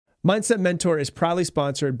Mindset Mentor is proudly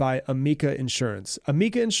sponsored by Amica Insurance.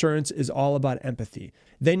 Amica Insurance is all about empathy.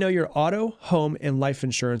 They know your auto, home, and life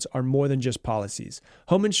insurance are more than just policies.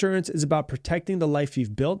 Home insurance is about protecting the life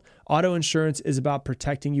you've built. Auto insurance is about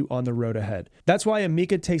protecting you on the road ahead. That's why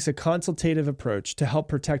Amica takes a consultative approach to help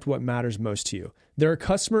protect what matters most to you. They're a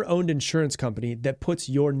customer-owned insurance company that puts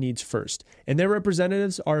your needs first, and their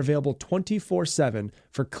representatives are available 24/7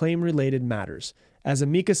 for claim-related matters. As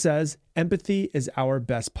Amica says, empathy is our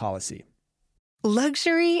best policy.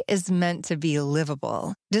 Luxury is meant to be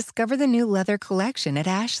livable. Discover the new leather collection at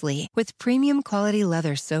Ashley with premium quality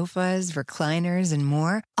leather sofas, recliners, and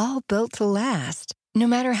more, all built to last. No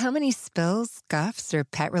matter how many spills, scuffs, or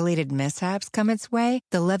pet-related mishaps come its way,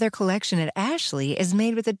 the leather collection at Ashley is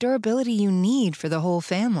made with the durability you need for the whole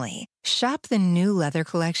family. Shop the new leather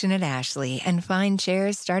collection at Ashley and find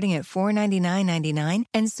chairs starting at $499.99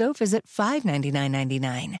 and sofas at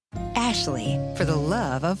 $599.99. Ashley, for the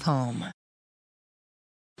love of home.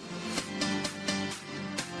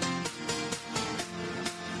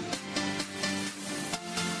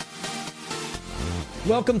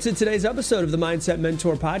 Welcome to today's episode of the Mindset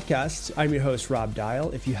Mentor Podcast. I'm your host, Rob Dial.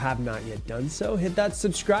 If you have not yet done so, hit that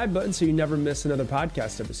subscribe button so you never miss another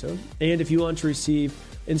podcast episode. And if you want to receive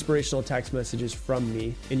inspirational text messages from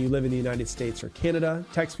me and you live in the United States or Canada,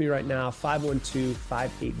 text me right now,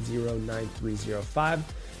 512-580-9305.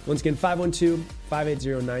 Once again,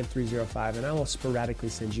 512-580-9305, and I will sporadically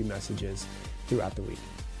send you messages throughout the week.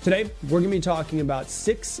 Today, we're going to be talking about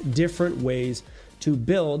 6 different ways to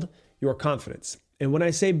build your confidence. And when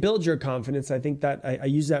I say build your confidence, I think that I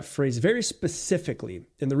use that phrase very specifically.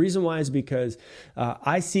 And the reason why is because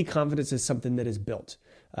I see confidence as something that is built.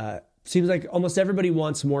 Seems like almost everybody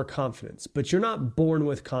wants more confidence, but you're not born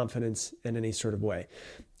with confidence in any sort of way.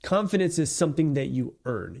 Confidence is something that you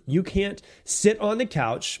earn. You can't sit on the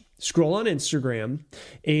couch, scroll on Instagram,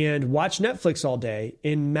 and watch Netflix all day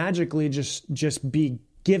and magically just be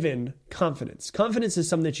given confidence. Confidence is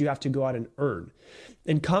something that you have to go out and earn.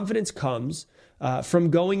 And confidence comes from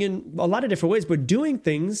going in a lot of different ways, but doing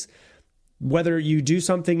things, whether you do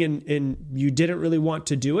something and you didn't really want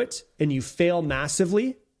to do it and you fail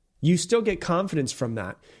massively, you still get confidence from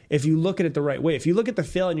that. If you look at it the right way, if you look at the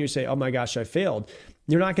fail and you say, oh my gosh, I failed,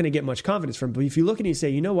 you're not going to get much confidence from it. But if you look and you say,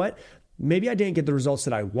 you know what, maybe I didn't get the results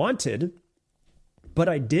that I wanted, but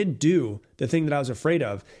I did do the thing that I was afraid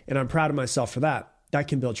of, and I'm proud of myself for that. That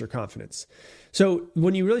can build your confidence. So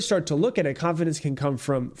when you really start to look at it, confidence can come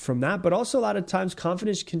from that, but also a lot of times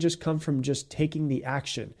confidence can just come from just taking the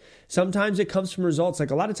action. Sometimes it comes from results.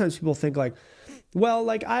 Like a lot of times people think like, well,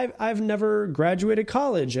 like I've never graduated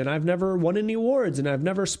college and I've never won any awards and I've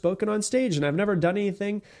never spoken on stage and I've never done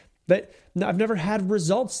anything that I've never had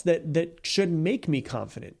results that should make me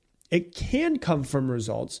confident. It can come from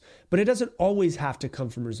results, but it doesn't always have to come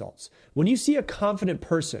from results. When you see a confident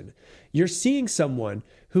person, you're seeing someone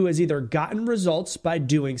who has either gotten results by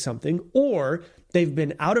doing something or they've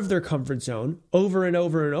been out of their comfort zone over and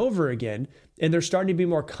over and over again, and they're starting to be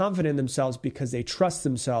more confident in themselves because they trust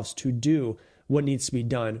themselves to do what needs to be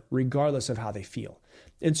done regardless of how they feel.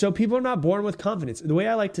 And so people are not born with confidence. The way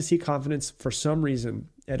I like to see confidence, for some reason,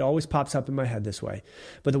 it always pops up in my head this way.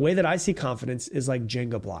 But the way that I see confidence is like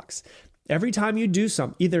Jenga blocks. Every time you do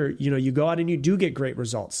something, either you go out and you do get great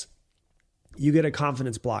results, you get a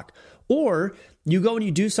confidence block, or you go and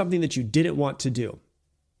you do something that you didn't want to do.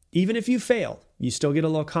 Even if you fail, you still get a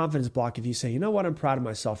little confidence block if you say, you know what, I'm proud of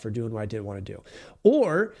myself for doing what I didn't want to do.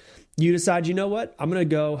 Or you decide, you know what, I'm going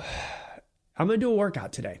to do a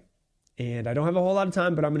workout today. And I don't have a whole lot of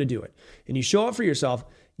time, but I'm going to do it. And you show up for yourself,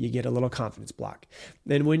 you get a little confidence block.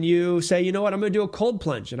 Then when you say, you know what, I'm going to do a cold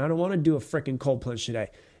plunge and I don't want to do a freaking cold plunge today,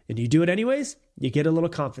 and you do it anyways, you get a little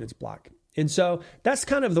confidence block. And so that's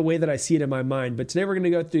kind of the way that I see it in my mind. But today we're going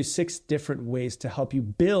to go through 6 different ways to help you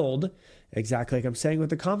build, exactly like I'm saying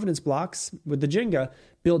with the confidence blocks, with the Jenga,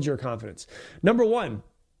 build your confidence. Number 1,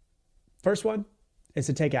 first one is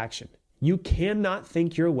to take action. You cannot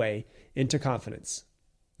think your way into confidence.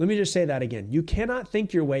 Let me just say that again. You cannot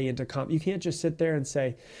think your way into confidence. You can't just sit there and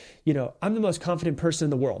say, I'm the most confident person in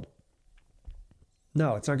the world.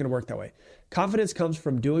 No, it's not going to work that way. Confidence comes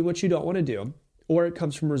from doing what you don't want to do, or it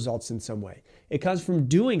comes from results in some way. It comes from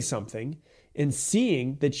doing something and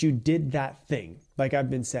seeing that you did that thing, like I've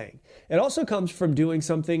been saying. It also comes from doing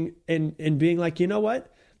something and being like, you know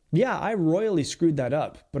what? Yeah, I royally screwed that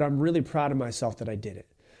up, but I'm really proud of myself that I did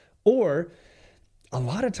it. Or a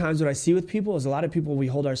lot of times what I see with people is a lot of people, we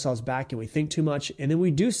hold ourselves back and we think too much, and then we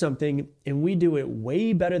do something and we do it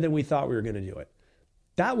way better than we thought we were going to do it.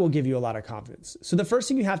 That will give you a lot of confidence. So the first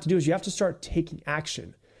thing you have to do is you have to start taking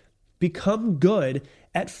action. Become good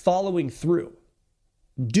at following through.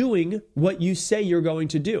 doing what you say you're going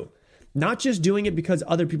to do. Not just doing it because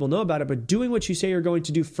other people know about it, but doing what you say you're going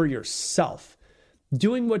to do for yourself.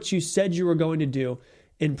 Doing what you said you were going to do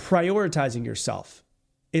and prioritizing yourself.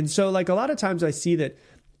 And so like a lot of times I see that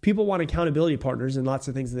people want accountability partners in lots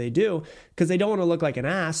of things that they do because they don't want to look like an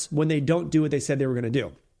ass when they don't do what they said they were going to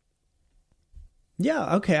do.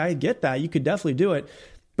 Yeah, okay, I get that. You could definitely do it.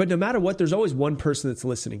 But no matter what, there's always one person that's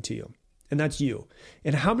listening to you, and that's you.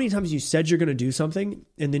 And how many times you said you're going to do something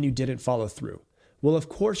and then you didn't follow through? Well, of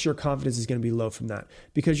course, your confidence is going to be low from that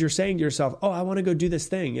because you're saying to yourself, oh, I want to go do this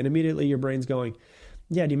thing. And immediately your brain's going,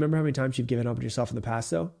 yeah, do you remember how many times you've given up on yourself in the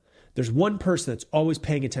past though? There's one person that's always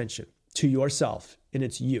paying attention to yourself, and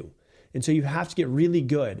it's you. And so you have to get really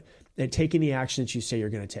good at taking the action that you say you're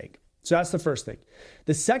going to take. So that's the first thing.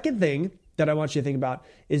 The second thing that I want you to think about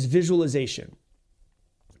is visualization.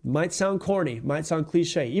 Might sound corny, might sound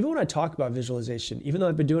cliche. Even when I talk about visualization, even though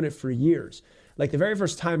I've been doing it for years, like the very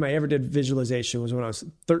first time I ever did visualization was when I was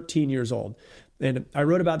 13 years old. And I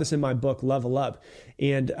wrote about this in my book, Level Up.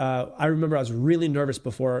 And I remember I was really nervous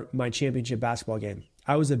before my championship basketball game.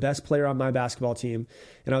 I was the best player on my basketball team.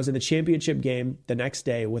 And I was in the championship game the next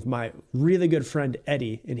day with my really good friend,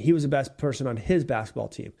 Eddie. And he was the best person on his basketball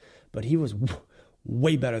team. But he was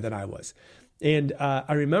way better than I was. And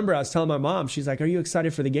I remember I was telling my mom, she's like, are you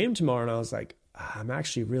excited for the game tomorrow? And I was like, I'm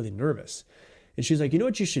actually really nervous. And she's like, you know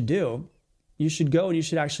what you should do? You should go and you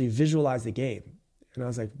should actually visualize the game. And I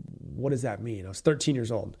was like, what does that mean? I was 13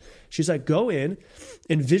 years old. She's like, go in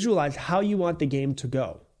and visualize how you want the game to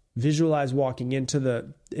go. Visualize walking onto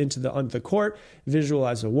the court,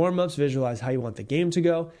 visualize the warm-ups, visualize how you want the game to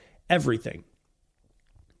go, everything.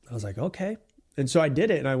 I was like, okay. And so I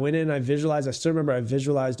did it, and I went in and I visualized. I still remember I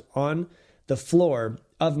visualized on the floor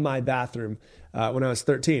of my bathroom when I was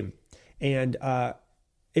 13. And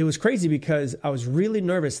it was crazy because I was really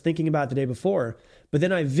nervous thinking about it the day before, but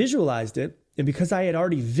then I visualized it. And because I had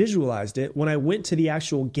already visualized it, when I went to the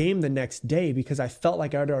actual game the next day, because I felt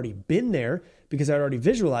like I had already been there, because I had already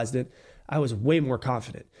visualized it, I was way more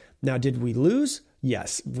confident. Now, did we lose?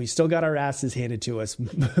 Yes, we still got our asses handed to us.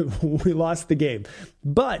 We lost the game.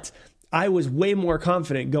 But I was way more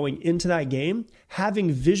confident going into that game,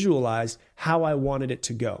 having visualized how I wanted it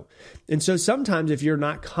to go. And so sometimes if you're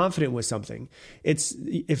not confident with something,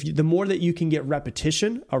 the more that you can get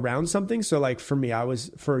repetition around something. So like for me,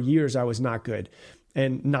 for years, I was not good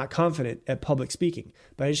and not confident at public speaking,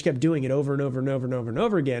 but I just kept doing it over and over and over and over and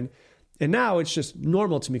over again. And now it's just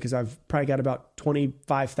normal to me because I've probably got about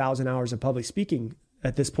 25,000 hours of public speaking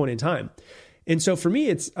at this point in time. And so for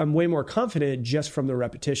me, I'm way more confident just from the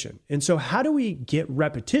repetition. And so how do we get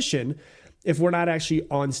repetition if we're not actually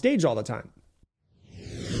on stage all the time?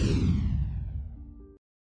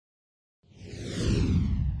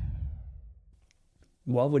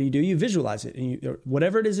 Well, what do? You visualize it. And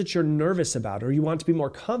whatever it is that you're nervous about or you want to be more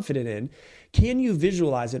confident in, can you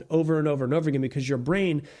visualize it over and over and over again? Because your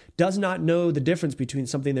brain does not know the difference between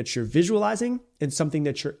something that you're visualizing and something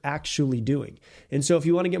that you're actually doing. And so if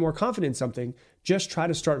you want to get more confident in something, just try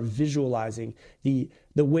to start visualizing the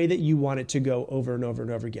way that you want it to go over and over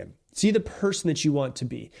and over again. See the person that you want to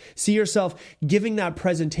be. See yourself giving that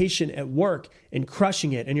presentation at work and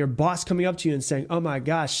crushing it, and your boss coming up to you and saying, oh my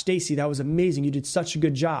gosh, Stacy, that was amazing. You did such a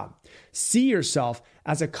good job. See yourself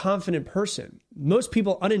as a confident person. Most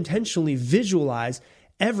people unintentionally visualize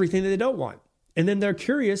everything that they don't want. And then they're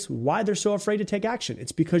curious why they're so afraid to take action.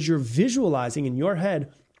 It's because you're visualizing in your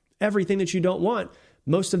head everything that you don't want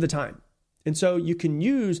most of the time. And so you can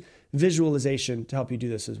use visualization to help you do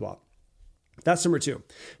this as well. That's number 2.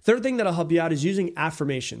 Third thing that'll help you out is using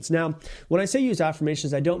affirmations. Now, when I say use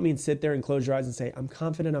affirmations, I don't mean sit there and close your eyes and say, I'm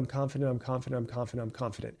confident, I'm confident, I'm confident, I'm confident, I'm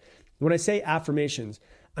confident. When I say affirmations,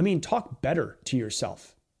 I mean talk better to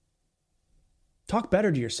yourself. Talk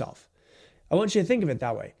better to yourself. I want you to think of it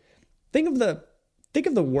that way. Think of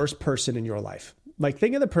the worst person in your life. Like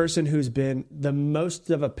think of the person who's been the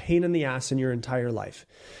most of a pain in the ass in your entire life.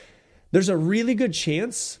 There's a really good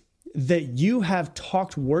chance that you have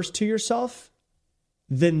talked worse to yourself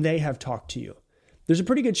than they have talked to you. There's a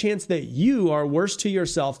pretty good chance that you are worse to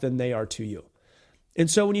yourself than they are to you. And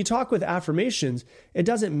so when you talk with affirmations, it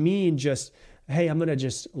doesn't mean just, hey, I'm going to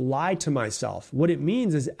just lie to myself. What it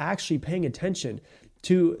means is actually paying attention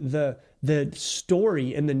to the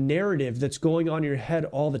story and the narrative that's going on in your head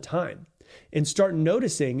all the time, and start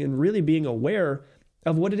noticing and really being aware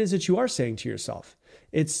of what it is that you are saying to yourself.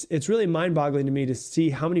 It's really mind-boggling to me to see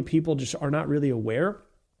how many people just are not really aware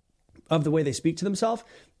of the way they speak to themselves.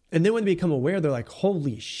 And then when they become aware, they're like,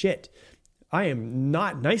 holy shit, I am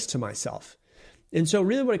not nice to myself. And so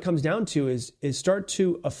really what it comes down to is start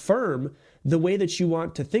to affirm the way that you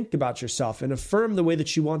want to think about yourself and affirm the way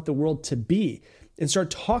that you want the world to be and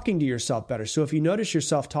start talking to yourself better. So if you notice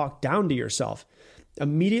yourself talk down to yourself,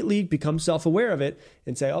 immediately become self-aware of it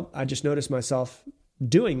and say, oh, I just noticed myself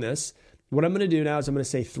doing this. What I'm going to do now is I'm going to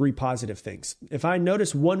say 3 positive things. If I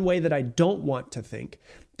notice one way that I don't want to think,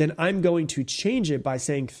 then I'm going to change it by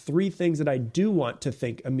saying 3 things that I do want to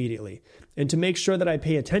think immediately, and to make sure that I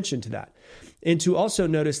pay attention to that. And to also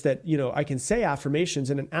notice that, I can say affirmations,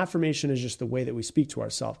 and an affirmation is just the way that we speak to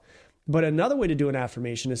ourselves. But another way to do an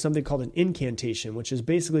affirmation is something called an incantation, which is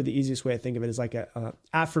basically the easiest way I think of it is like a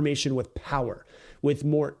affirmation with power, with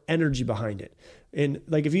more energy behind it. And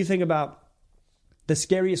like if you think about the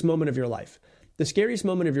scariest moment of your life, the scariest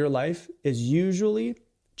moment of your life is usually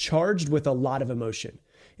charged with a lot of emotion.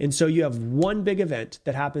 And so you have one big event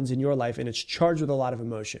that happens in your life and it's charged with a lot of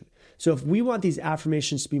emotion. So if we want these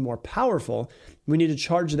affirmations to be more powerful, we need to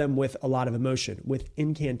charge them with a lot of emotion, with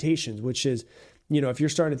incantations, which is, if you're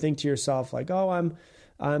starting to think to yourself like, oh,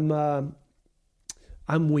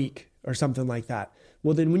 I'm weak or something like that.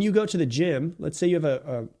 Well, then when you go to the gym, let's say you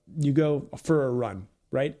have you go for a run,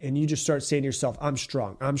 right? And you just start saying to yourself, I'm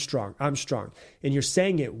strong, I'm strong, I'm strong. And you're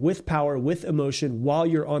saying it with power, with emotion while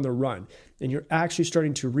you're on the run. And you're actually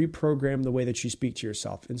starting to reprogram the way that you speak to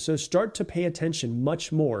yourself. And so start to pay attention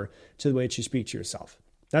much more to the way that you speak to yourself.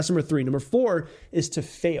 That's number 3. Number 4 is to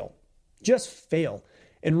fail. Just fail.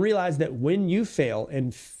 And realize that when you fail,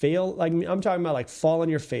 like I'm talking about like fall on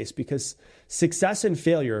your face, because success and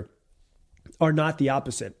failure are not the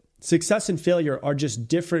opposite. Success and failure are just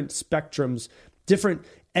different spectrums, different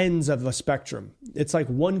ends of a spectrum. It's like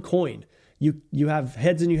one coin. You have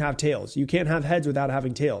heads and you have tails. You can't have heads without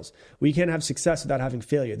having tails. Well, you can't have success without having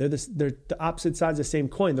failure. They're the opposite sides of the same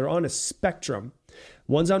coin. They're on a spectrum.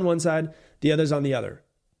 One's on one side, the other's on the other.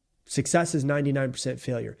 Success is 99%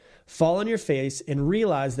 failure. Fall on your face and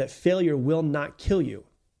realize that failure will not kill you.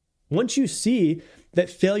 Once you see that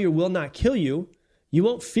failure will not kill you, you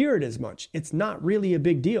won't fear it as much. It's not really a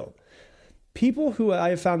big deal. People who I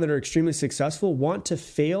have found that are extremely successful want to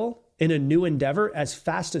fail in a new endeavor as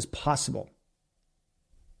fast as possible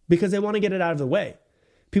because they want to get it out of the way.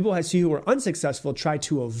 People I see who are unsuccessful try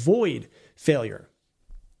to avoid failure.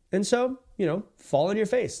 And so, fall on your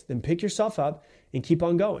face, then pick yourself up and keep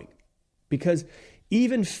on going. Because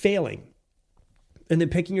even failing and then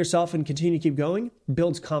picking yourself and continue to keep going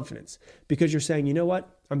builds confidence, because you're saying, you know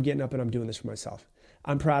what? I'm getting up and I'm doing this for myself.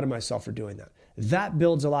 I'm proud of myself for doing that. That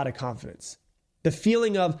builds a lot of confidence. The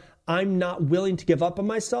feeling of I'm not willing to give up on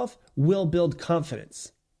myself will build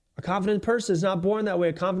confidence. A confident person is not born that way.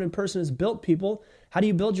 A confident person is built, people. How do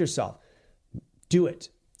you build yourself? Do it.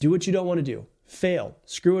 Do what you don't want to do. Fail.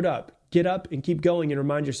 Screw it up. Get up and keep going and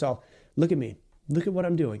remind yourself, look at me. Look at what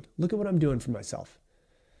I'm doing. Look at what I'm doing for myself.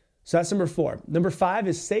 So that's number 4. Number 5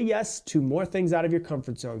 is say yes to more things out of your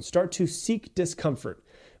comfort zone. Start to seek discomfort.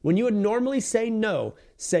 When you would normally say no,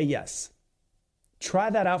 say yes. Try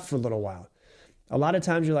that out for a little while. A lot of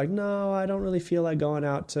times you're like, no, I don't really feel like going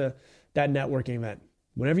out to that networking event.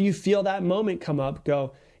 Whenever you feel that moment come up,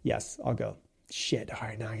 go, yes, I'll go. Shit, all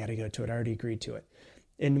right, now I got to go to it. I already agreed to it.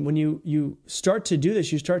 And when you start to do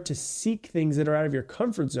this, you start to seek things that are out of your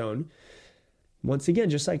comfort zone. Once again,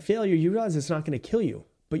 just like failure, you realize it's not going to kill you,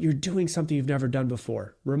 but you're doing something you've never done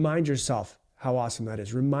before. Remind yourself how awesome that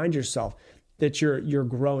is. Remind yourself that you're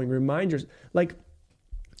growing. Like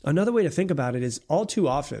another way to think about it is all too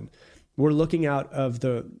often we're looking out of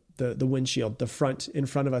the windshield, the front in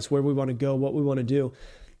front of us, where we want to go, what we want to do.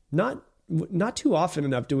 Not too often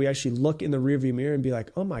enough do we actually look in the rearview mirror and be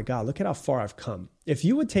like, oh my God, look at how far I've come. If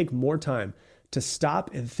you would take more time to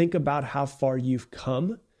stop and think about how far you've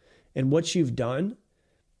come and what you've done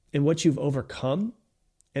and what you've overcome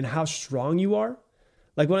and how strong you are.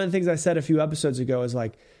 Like one of the things I said a few episodes ago is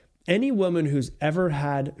like, any woman who's ever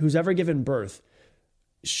given birth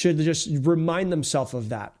should just remind themselves of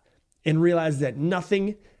that and realize that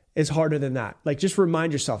nothing is harder than that. Like just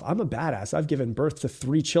remind yourself, I'm a badass. I've given birth to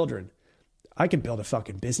 3 children. I can build a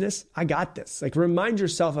fucking business. I got this. Like remind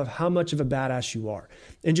yourself of how much of a badass you are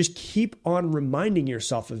and just keep on reminding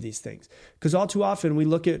yourself of these things. Because all too often we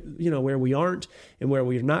look at, where we aren't and where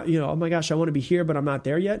we're not, oh my gosh, I want to be here, but I'm not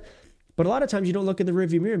there yet. But a lot of times you don't look in the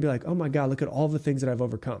rearview mirror and be like, oh my God, look at all the things that I've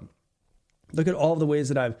overcome. Look at all the ways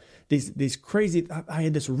that I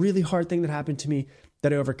had this really hard thing that happened to me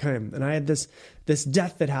that I overcame. And I had this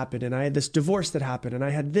death that happened, and I had this divorce that happened, and I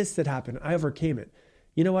had this that happened. I overcame it.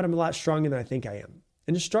 You know what? I'm a lot stronger than I think I am.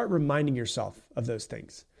 And just start reminding yourself of those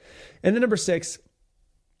things. And then number 6,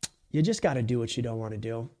 you just got to do what you don't want to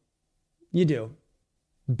do. You do.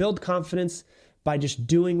 Build confidence by just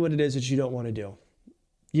doing what it is that you don't want to do.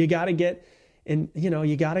 You got to get in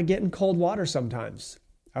cold water sometimes.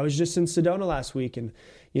 I was just in Sedona last week, and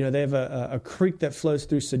they have a creek that flows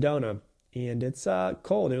through Sedona, and it's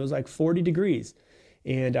cold. It was like 40 degrees.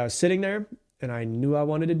 And I was sitting there, and I knew I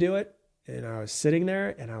wanted to do it. And I was sitting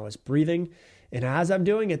there, and I was breathing. And as I'm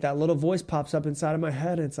doing it, that little voice pops up inside of my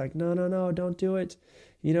head, and it's like, no, don't do it.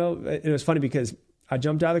 It was funny because I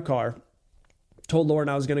jumped out of the car, told Lauren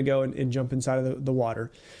I was going to go and jump inside of the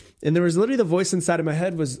water. And there was literally the voice inside of my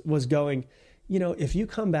head was going, if you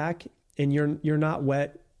come back and you're not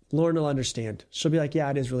wet, Lauren will understand. She'll be like,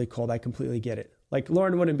 yeah, it is really cold. I completely get it. Like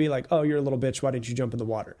Lauren wouldn't be like, oh, you're a little bitch. Why didn't you jump in the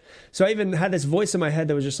water? So I even had this voice in my head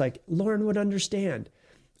that was just like, Lauren would understand.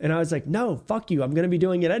 And I was like, no, fuck you. I'm going to be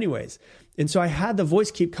doing it anyways. And so I had the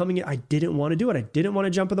voice keep coming in. I didn't want to do it. I didn't want to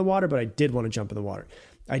jump in the water, but I did want to jump in the water.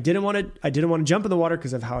 I didn't want to jump in the water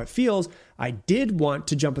because of how it feels. I did want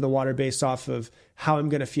to jump in the water based off of how I'm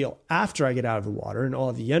going to feel after I get out of the water and all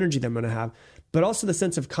of the energy that I'm going to have, but also the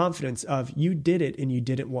sense of confidence of you did it and you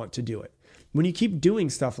didn't want to do it. When you keep doing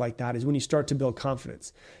stuff like that is when you start to build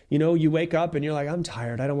confidence. You wake up and you're like, I'm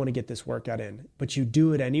tired. I don't want to get this workout in, but you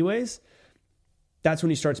do it anyways. That's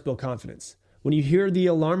when you start to build confidence. When you hear the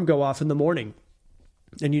alarm go off in the morning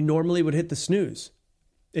and you normally would hit the snooze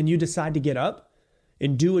and you decide to get up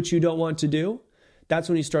and do what you don't want to do, that's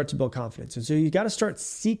when you start to build confidence. And so you got to start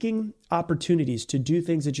seeking opportunities to do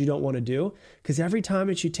things that you don't want to do, because every time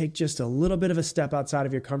that you take just a little bit of a step outside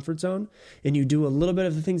of your comfort zone and you do a little bit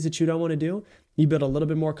of the things that you don't want to do, you build a little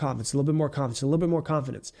bit more confidence, a little bit more confidence, a little bit more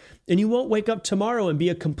confidence. And you won't wake up tomorrow and be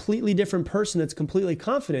a completely different person that's completely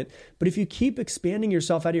confident. But if you keep expanding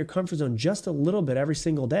yourself out of your comfort zone just a little bit every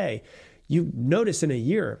single day, you notice in a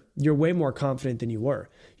year, you're way more confident than you were.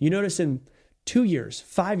 You notice in 2 years,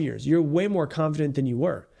 5 years, you're way more confident than you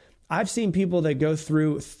were. I've seen people that go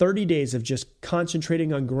through 30 days of just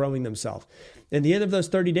concentrating on growing themselves. At the end of those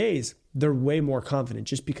 30 days, they're way more confident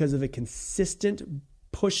just because of the consistent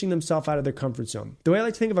pushing themselves out of their comfort zone. The way I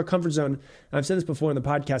like to think of a comfort zone, I've said this before in the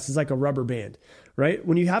podcast, is like a rubber band, right?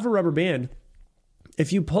 When you have a rubber band,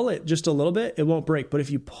 if you pull it just a little bit, it won't break. But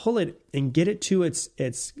if you pull it and get it to its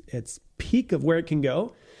peak of where it can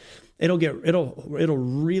go, it'll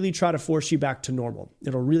really try to force you back to normal.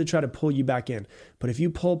 It'll really try to pull you back in. But if you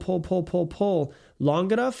pull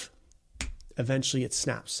long enough, eventually it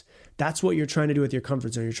snaps. That's what you're trying to do with your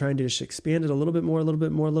comfort zone. You're trying to just expand it a little bit more,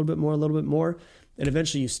 and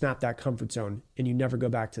eventually you snap that comfort zone and you never go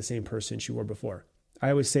back to the same person you were before. I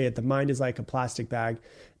always say it, the mind is like a plastic bag,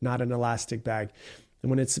 not an elastic bag. And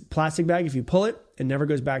when it's a plastic bag, if you pull it, it never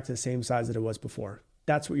goes back to the same size that it was before.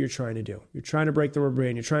 That's what you're trying to do. You're trying to break the rubber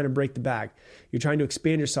band. You're trying to break the bag. You're trying to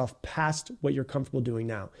expand yourself past what you're comfortable doing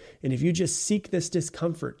now. And if you just seek this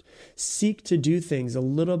discomfort, seek to do things a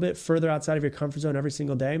little bit further outside of your comfort zone every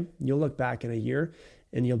single day, you'll look back in a year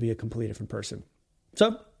and you'll be a completely different person.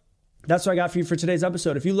 So that's what I got for you for today's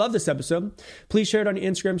episode. If you love this episode, please share it on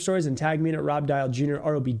your Instagram stories and tag me in at Rob Dial Jr.,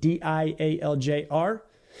 ROBDIALJR.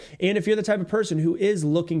 And if you're the type of person who is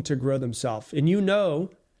looking to grow themselves and you know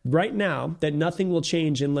right now that nothing will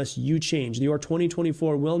change unless you change. Your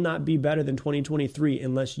 2024 will not be better than 2023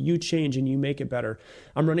 unless you change and you make it better.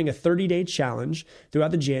 I'm running a 30-day challenge throughout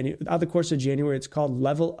the course of January. It's called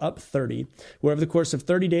Level Up 30, where over the course of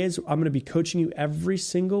 30 days, I'm going to be coaching you every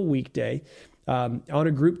single weekday on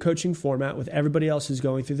a group coaching format with everybody else who's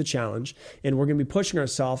going through the challenge. And we're going to be pushing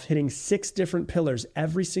ourselves, hitting 6 different pillars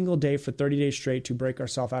every single day for 30 days straight to break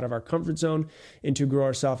ourselves out of our comfort zone and to grow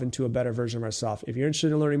ourselves into a better version of ourselves. If you're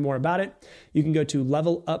interested in learning more about it, you can go to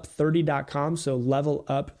levelup30.com. So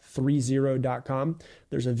levelup30.com.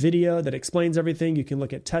 There's a video that explains everything. You can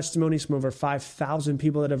look at testimonies from over 5,000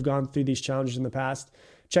 people that have gone through these challenges in the past.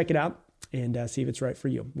 Check it out and see if it's right for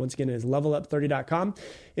you. Once again, it is levelup30.com.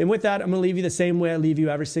 And with that, I'm going to leave you the same way I leave you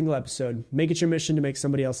every single episode. Make it your mission to make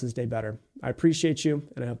somebody else's day better. I appreciate you,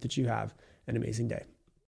 and I hope that you have an amazing day.